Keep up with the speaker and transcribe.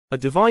A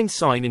divine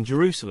sign in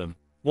Jerusalem.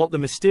 What the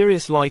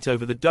mysterious light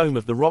over the Dome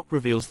of the Rock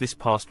reveals. This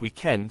past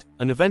weekend,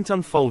 an event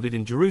unfolded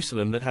in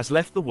Jerusalem that has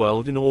left the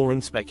world in awe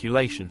and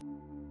speculation.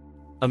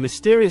 A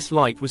mysterious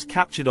light was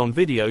captured on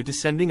video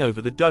descending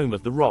over the Dome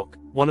of the Rock,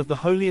 one of the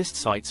holiest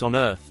sites on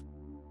earth.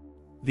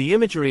 The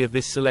imagery of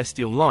this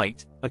celestial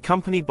light,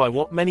 accompanied by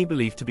what many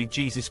believe to be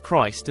Jesus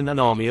Christ and an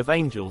army of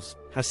angels,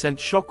 has sent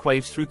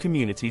shockwaves through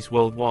communities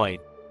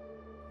worldwide.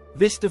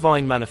 This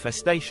divine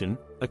manifestation,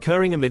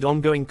 occurring amid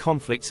ongoing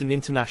conflicts and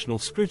international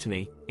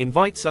scrutiny,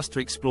 invites us to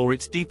explore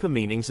its deeper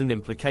meanings and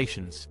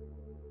implications.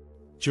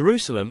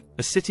 Jerusalem,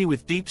 a city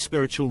with deep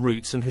spiritual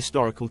roots and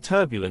historical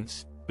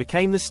turbulence,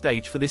 became the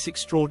stage for this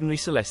extraordinary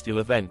celestial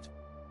event.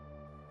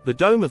 The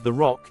Dome of the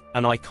Rock,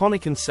 an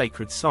iconic and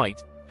sacred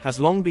site, has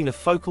long been a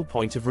focal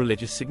point of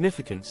religious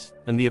significance,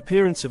 and the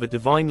appearance of a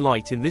divine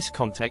light in this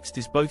context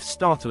is both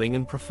startling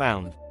and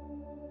profound.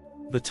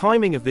 The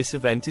timing of this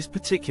event is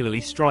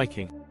particularly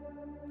striking.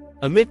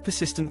 Amid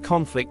persistent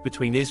conflict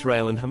between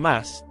Israel and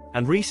Hamas,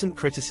 and recent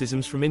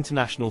criticisms from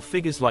international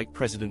figures like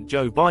President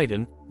Joe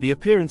Biden, the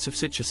appearance of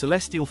such a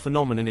celestial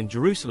phenomenon in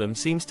Jerusalem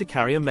seems to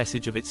carry a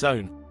message of its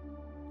own.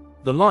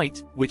 The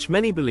light, which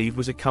many believe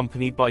was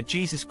accompanied by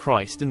Jesus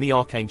Christ and the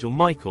Archangel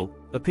Michael,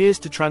 appears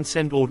to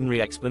transcend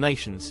ordinary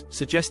explanations,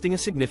 suggesting a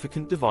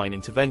significant divine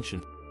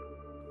intervention.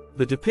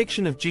 The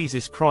depiction of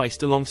Jesus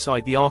Christ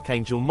alongside the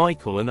Archangel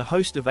Michael and a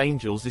host of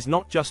angels is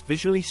not just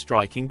visually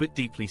striking but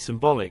deeply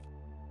symbolic.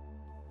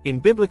 In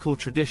biblical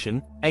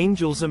tradition,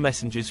 angels are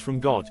messengers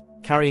from God,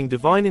 carrying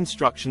divine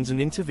instructions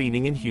and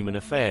intervening in human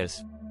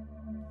affairs.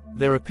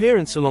 Their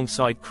appearance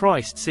alongside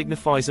Christ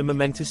signifies a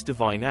momentous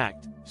divine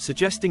act,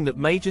 suggesting that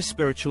major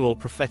spiritual or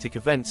prophetic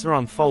events are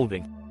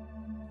unfolding.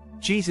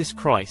 Jesus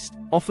Christ,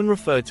 often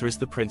referred to as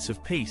the Prince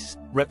of Peace,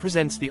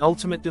 represents the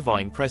ultimate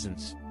divine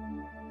presence.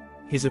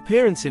 His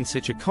appearance in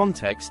such a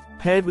context,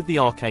 paired with the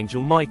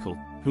Archangel Michael,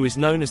 who is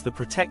known as the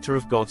protector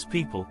of God's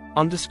people,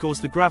 underscores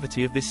the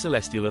gravity of this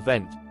celestial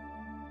event.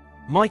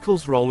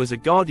 Michael's role as a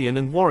guardian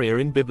and warrior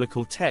in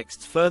biblical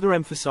texts further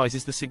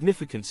emphasizes the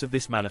significance of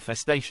this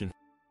manifestation.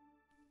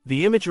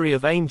 The imagery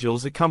of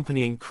angels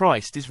accompanying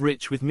Christ is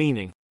rich with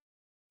meaning.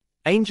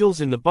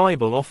 Angels in the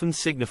Bible often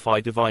signify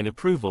divine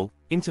approval,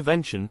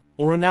 intervention,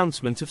 or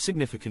announcement of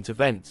significant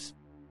events.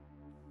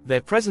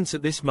 Their presence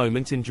at this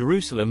moment in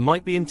Jerusalem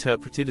might be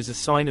interpreted as a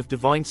sign of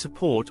divine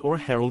support or a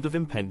herald of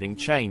impending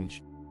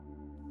change.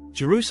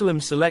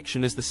 Jerusalem's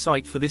selection as the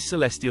site for this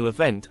celestial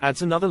event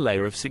adds another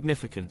layer of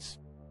significance.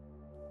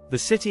 The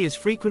city is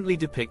frequently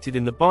depicted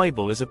in the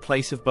Bible as a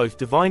place of both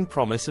divine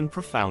promise and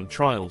profound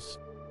trials.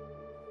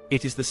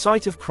 It is the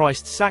site of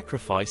Christ's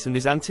sacrifice and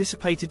is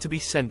anticipated to be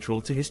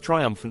central to his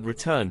triumphant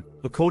return,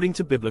 according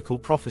to biblical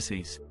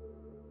prophecies.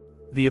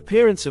 The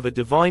appearance of a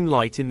divine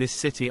light in this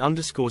city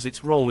underscores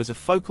its role as a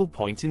focal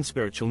point in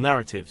spiritual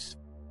narratives.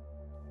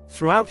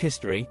 Throughout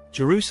history,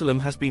 Jerusalem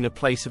has been a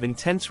place of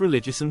intense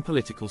religious and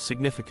political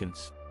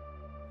significance.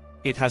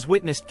 It has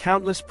witnessed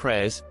countless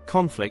prayers,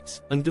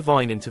 conflicts, and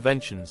divine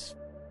interventions.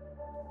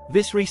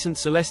 This recent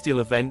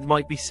celestial event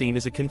might be seen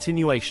as a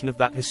continuation of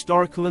that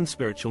historical and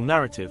spiritual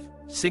narrative,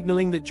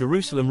 signaling that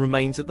Jerusalem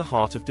remains at the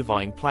heart of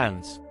divine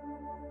plans.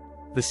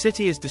 The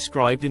city is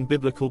described in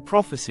biblical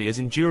prophecy as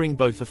enduring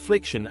both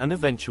affliction and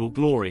eventual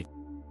glory.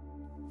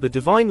 The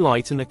divine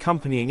light and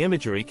accompanying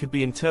imagery could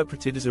be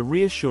interpreted as a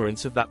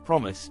reassurance of that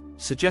promise,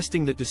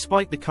 suggesting that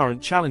despite the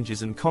current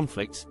challenges and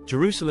conflicts,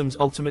 Jerusalem's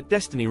ultimate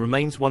destiny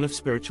remains one of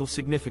spiritual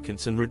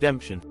significance and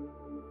redemption.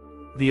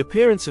 The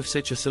appearance of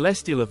such a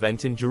celestial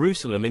event in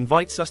Jerusalem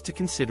invites us to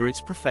consider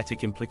its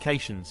prophetic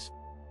implications.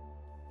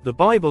 The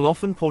Bible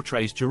often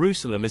portrays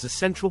Jerusalem as a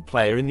central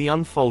player in the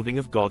unfolding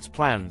of God's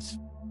plans.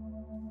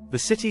 The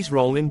city's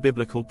role in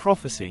biblical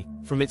prophecy,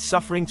 from its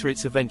suffering to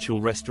its eventual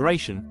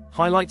restoration,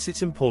 highlights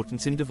its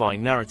importance in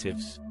divine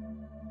narratives.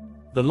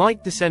 The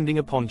light descending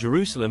upon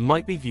Jerusalem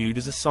might be viewed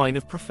as a sign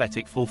of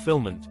prophetic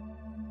fulfillment.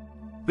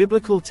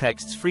 Biblical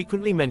texts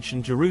frequently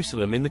mention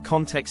Jerusalem in the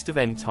context of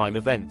end-time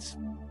events.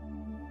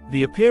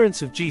 The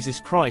appearance of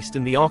Jesus Christ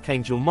and the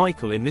Archangel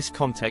Michael in this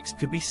context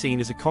could be seen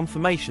as a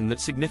confirmation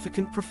that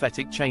significant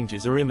prophetic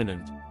changes are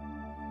imminent.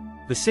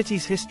 The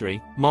city's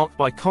history, marked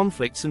by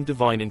conflicts and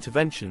divine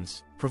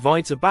interventions,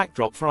 provides a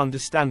backdrop for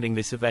understanding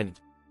this event.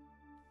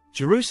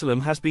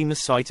 Jerusalem has been the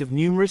site of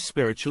numerous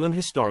spiritual and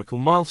historical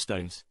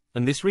milestones,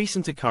 and this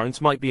recent occurrence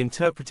might be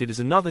interpreted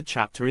as another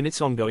chapter in its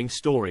ongoing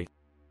story.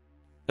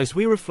 As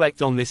we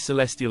reflect on this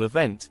celestial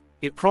event,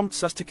 it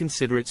prompts us to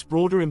consider its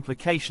broader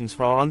implications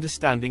for our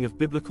understanding of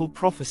biblical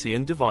prophecy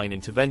and divine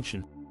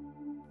intervention.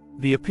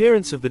 The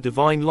appearance of the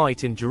divine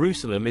light in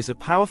Jerusalem is a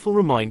powerful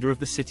reminder of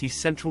the city's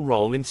central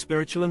role in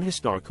spiritual and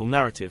historical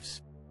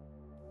narratives.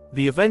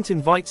 The event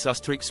invites us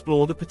to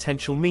explore the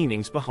potential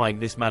meanings behind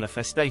this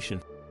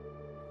manifestation.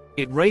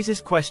 It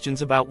raises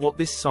questions about what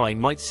this sign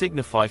might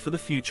signify for the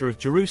future of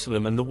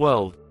Jerusalem and the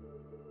world.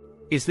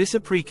 Is this a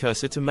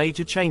precursor to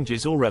major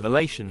changes or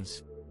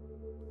revelations?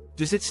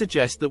 Does it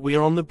suggest that we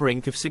are on the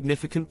brink of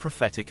significant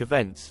prophetic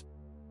events?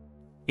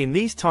 In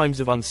these times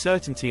of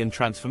uncertainty and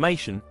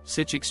transformation,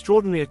 such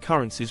extraordinary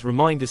occurrences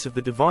remind us of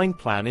the divine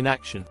plan in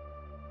action.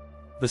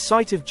 The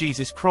sight of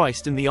Jesus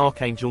Christ and the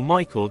Archangel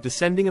Michael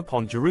descending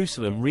upon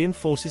Jerusalem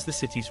reinforces the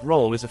city's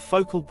role as a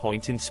focal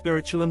point in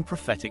spiritual and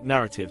prophetic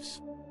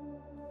narratives.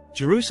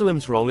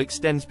 Jerusalem's role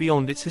extends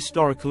beyond its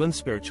historical and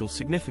spiritual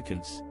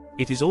significance.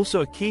 It is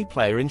also a key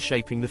player in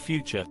shaping the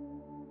future.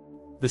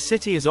 The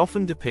city is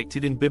often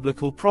depicted in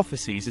biblical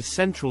prophecies as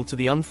central to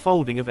the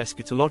unfolding of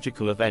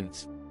eschatological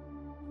events.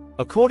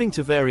 According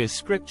to various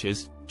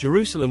scriptures,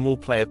 Jerusalem will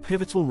play a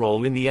pivotal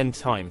role in the end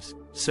times,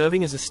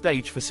 serving as a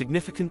stage for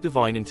significant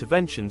divine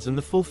interventions and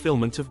the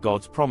fulfillment of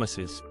God's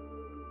promises.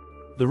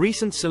 The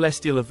recent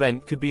celestial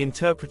event could be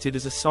interpreted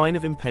as a sign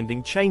of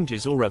impending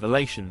changes or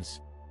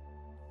revelations.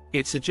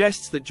 It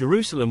suggests that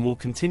Jerusalem will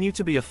continue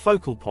to be a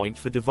focal point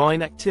for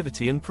divine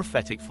activity and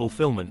prophetic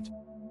fulfillment.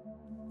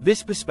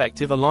 This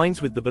perspective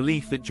aligns with the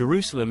belief that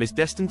Jerusalem is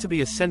destined to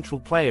be a central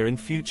player in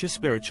future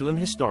spiritual and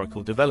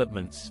historical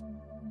developments.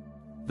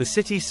 The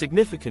city's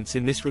significance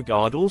in this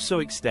regard also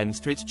extends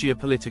to its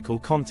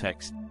geopolitical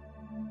context.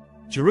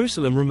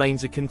 Jerusalem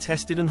remains a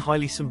contested and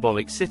highly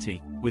symbolic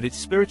city, with its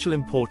spiritual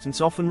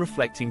importance often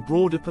reflecting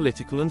broader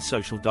political and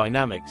social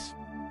dynamics.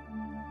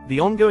 The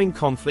ongoing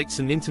conflicts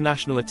and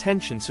international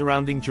attention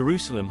surrounding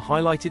Jerusalem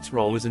highlight its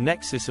role as a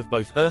nexus of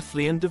both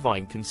earthly and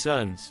divine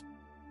concerns.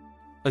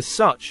 As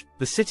such,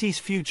 the city's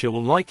future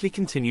will likely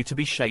continue to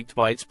be shaped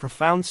by its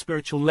profound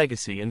spiritual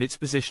legacy and its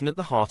position at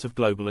the heart of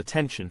global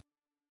attention.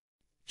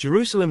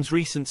 Jerusalem's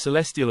recent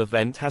celestial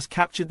event has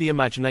captured the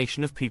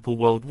imagination of people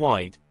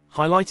worldwide,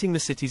 highlighting the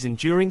city's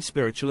enduring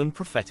spiritual and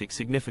prophetic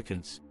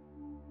significance.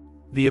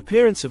 The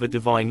appearance of a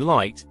divine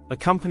light,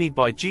 accompanied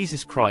by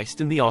Jesus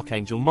Christ and the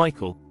Archangel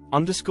Michael,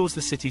 underscores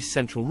the city's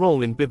central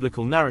role in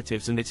biblical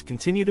narratives and its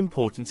continued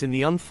importance in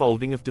the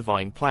unfolding of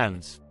divine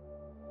plans.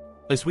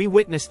 As we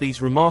witness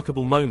these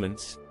remarkable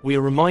moments, we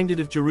are reminded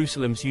of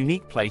Jerusalem's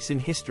unique place in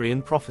history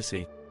and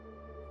prophecy.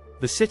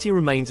 The city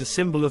remains a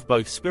symbol of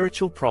both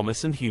spiritual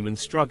promise and human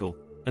struggle,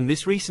 and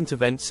this recent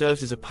event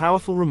serves as a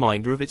powerful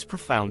reminder of its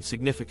profound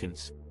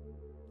significance.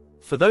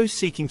 For those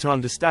seeking to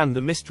understand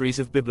the mysteries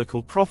of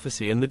biblical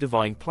prophecy and the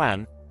divine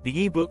plan,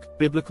 the ebook,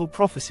 Biblical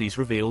Prophecies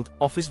Revealed,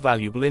 offers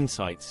valuable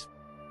insights.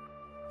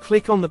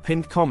 Click on the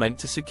pinned comment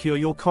to secure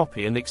your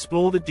copy and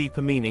explore the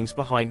deeper meanings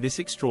behind this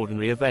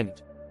extraordinary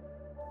event.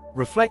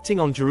 Reflecting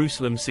on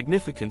Jerusalem's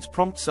significance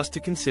prompts us to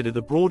consider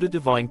the broader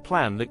divine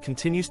plan that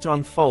continues to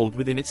unfold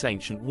within its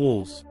ancient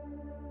walls.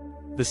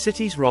 The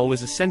city's role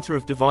as a center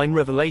of divine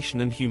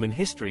revelation and human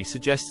history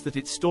suggests that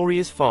its story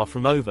is far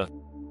from over.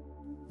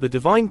 The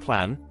divine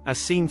plan, as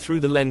seen through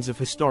the lens of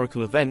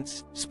historical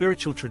events,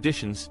 spiritual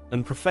traditions,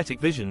 and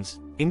prophetic visions,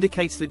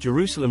 indicates that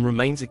Jerusalem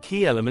remains a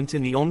key element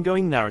in the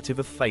ongoing narrative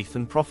of faith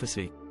and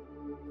prophecy.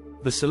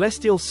 The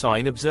celestial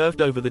sign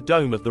observed over the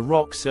Dome of the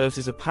Rock serves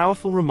as a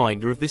powerful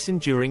reminder of this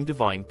enduring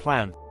divine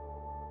plan.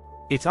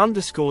 It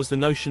underscores the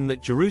notion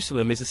that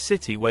Jerusalem is a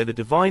city where the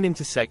divine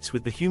intersects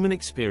with the human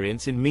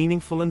experience in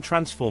meaningful and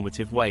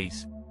transformative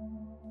ways.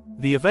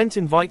 The event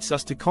invites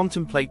us to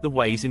contemplate the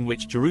ways in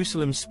which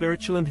Jerusalem's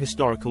spiritual and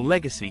historical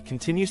legacy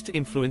continues to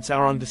influence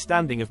our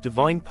understanding of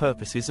divine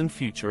purposes and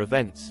future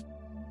events.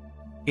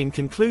 In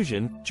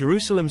conclusion,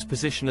 Jerusalem's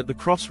position at the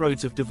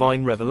crossroads of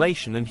divine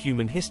revelation and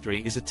human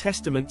history is a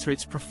testament to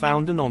its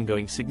profound and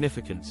ongoing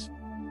significance.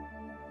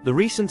 The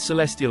recent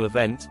celestial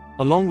event,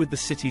 along with the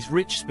city's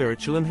rich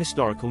spiritual and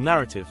historical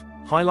narrative,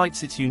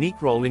 highlights its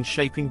unique role in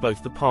shaping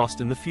both the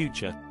past and the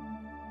future.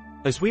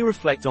 As we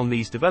reflect on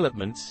these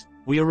developments,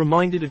 we are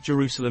reminded of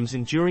Jerusalem's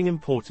enduring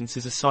importance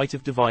as a site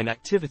of divine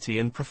activity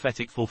and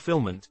prophetic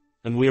fulfillment,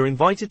 and we are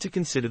invited to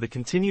consider the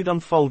continued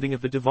unfolding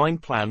of the divine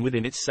plan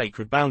within its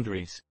sacred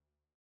boundaries.